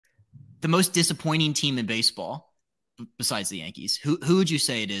the most disappointing team in baseball besides the Yankees, who would you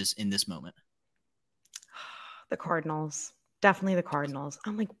say it is in this moment? The Cardinals. Definitely the Cardinals.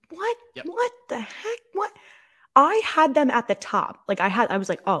 I'm like, what? Yep. What the heck? What? I had them at the top. Like I was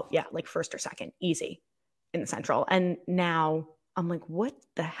like, oh yeah, like first or second, easy in the Central. And now I'm like, what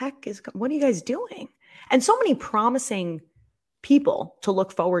the heck what are you guys doing? And so many promising people to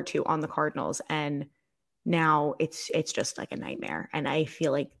look forward to on the Cardinals. And now it's just like a nightmare. And I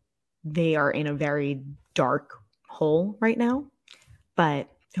feel like they are in a very dark hole right now. But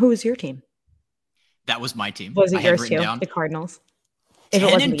who is your team? That was my team. Was it I had yours written too? down The Cardinals.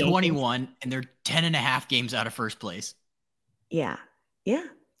 10-21, and they're 10.5 games out of first place. Yeah. Yeah.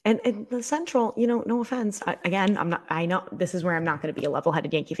 And the Central, no offense. I know this is where I'm not going to be a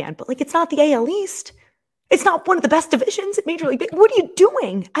level-headed Yankee fan, but like, it's not the AL East. It's not one of the best divisions in Major League. What are you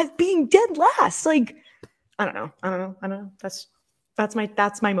doing as being dead last? Like, I don't know.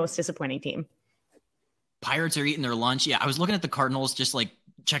 That's my most disappointing team. Pirates are eating their lunch. Yeah, I was looking at the Cardinals, just like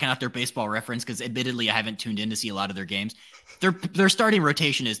checking out their baseball reference, because admittedly I haven't tuned in to see a lot of their games. Their starting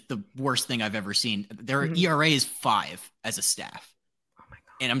rotation is the worst thing I've ever seen. Their ERA is 5 as a staff. Oh my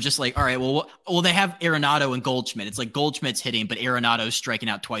God. And I'm just like, all right, well, they have Arenado and Goldschmidt. It's like Goldschmidt's hitting, but Arenado's striking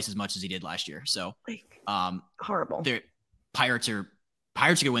out twice as much as he did last year. So horrible. Pirates are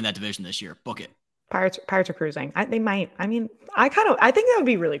gonna win that division this year. Book it. Pirates are cruising. They might. I mean, I think that would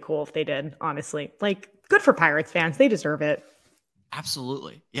be really cool if they did, honestly. Like, good for Pirates fans. They deserve it.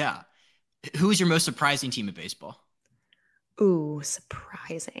 Absolutely. Yeah. Who is your most surprising team in baseball? Ooh,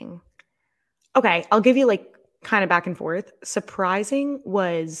 surprising. Okay, I'll give you like kind of back and forth. Surprising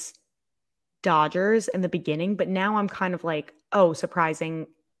was Dodgers in the beginning, but now I'm kind of like, oh, surprising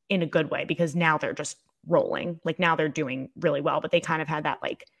in a good way, because now they're just rolling. Like, now they're doing really well, but they kind of had that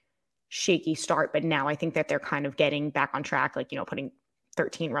like shaky start, but now I think that they're kind of getting back on track, like, putting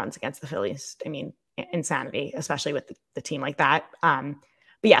 13 runs against the Phillies. I mean, insanity, especially with the team like that.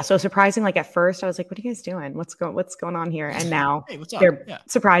 But yeah, so surprising. Like, at first I was like, what are you guys doing? What's going on here? And now they're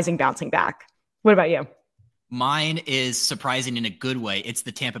surprising, bouncing back. What about you? Mine is surprising in a good way. It's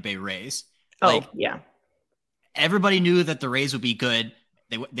the Tampa Bay Rays. Yeah. Everybody knew that the Rays would be good.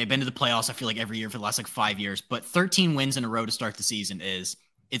 They've been to the playoffs, I feel like, every year for the last 5 years, but 13 wins in a row to start the season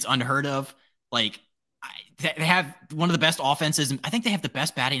it's unheard of. Like, they have one of the best offenses. I think they have the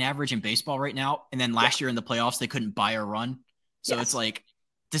best batting average in baseball right now. And then last year in the playoffs, they couldn't buy a run. So It's like,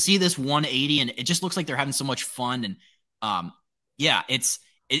 to see this 180, and it just looks like they're having so much fun. And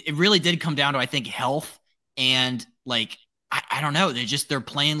it really did come down to, I think, health and like, I don't know. They're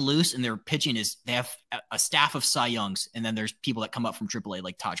playing loose, and their pitching they have a staff of Cy Youngs. And then there's people that come up from AAA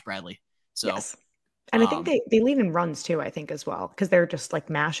like Taj Bradley. So yes. And I think they lead in runs too, I think, as well, because they're just like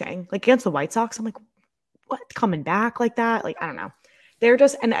mashing. Like, against the White Sox, I'm like, what? Coming back like that? Like, I don't know. They're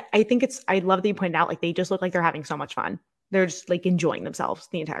just, and I think I love that you pointed out, like, they just look like they're having so much fun. They're just like enjoying themselves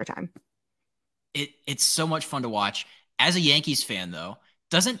the entire time. It's so much fun to watch. As a Yankees fan, though,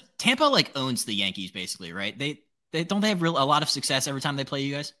 doesn't Tampa like owns the Yankees basically, right? They don't have a lot of success every time they play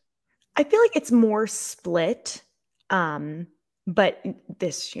you guys? I feel like it's more split. But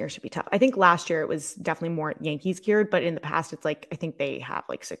this year should be tough. I think last year it was definitely more Yankees geared, but in the past it's like, I think they have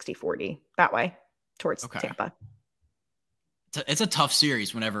like 60-40 that way towards Tampa. It's a tough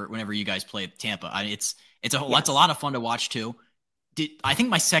series whenever you guys play Tampa. I mean, it's a lot of fun to watch too. I think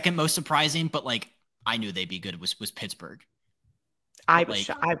my second most surprising, but like, I knew they'd be good, was Pittsburgh. I was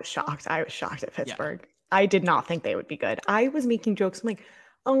shocked. I was shocked at Pittsburgh. Yeah. I did not think they would be good. I was making jokes. I'm like,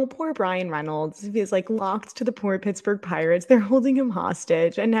 oh, poor Brian Reynolds. He's like locked to the poor Pittsburgh Pirates. They're holding him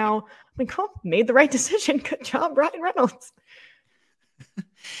hostage. And now I'm like, oh, made the right decision. Good job, Brian Reynolds.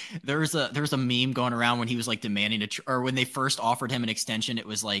 There was a meme going around when he was like demanding or when they first offered him an extension. It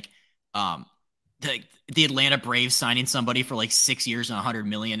was like the Atlanta Braves signing somebody for like 6 years and $100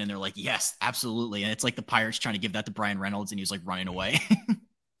 million, and they're like, yes, absolutely. And it's like the Pirates trying to give that to Brian Reynolds, and he was like running away.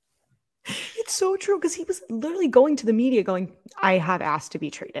 It's so true, because he was literally going to the media going, I have asked to be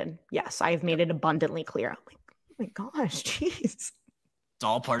traded. Yes, I have made it abundantly clear. I'm like, oh my gosh, jeez. It's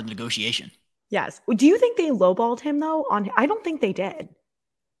all part of the negotiation. Yes. Do you think they lowballed him though? I don't think they did.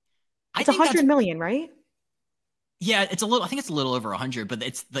 It's $100 million, right? Yeah, I think it's a little over 100, but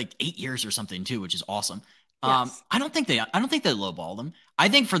it's like 8 years or something too, which is awesome. Yes. I don't think they lowballed him. I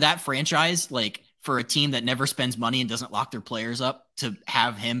think for that franchise, like for a team that never spends money and doesn't lock their players up, to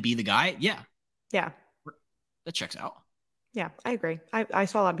have him be the guy. Yeah. Yeah. That checks out. Yeah, I agree. I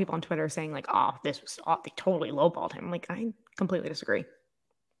saw a lot of people on Twitter saying like, oh, they totally lowballed him. Like, I completely disagree.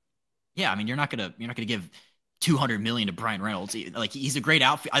 Yeah. I mean, you're not going to give $200 million to Brian Reynolds. Like, he's a great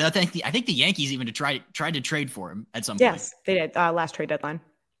outfit. I think the Yankees even tried to trade for him at some point. Yes, they did. Last trade deadline.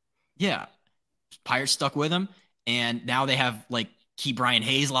 Yeah, Pirates stuck with him, and now they have like Key Brian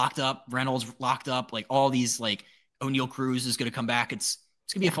Hayes locked up, Reynolds locked up, like all these like O'Neal Cruz is going to come back. It's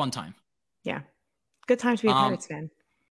gonna be a Yeah. fun time. Yeah. Good time to be a Um, Pirates fan.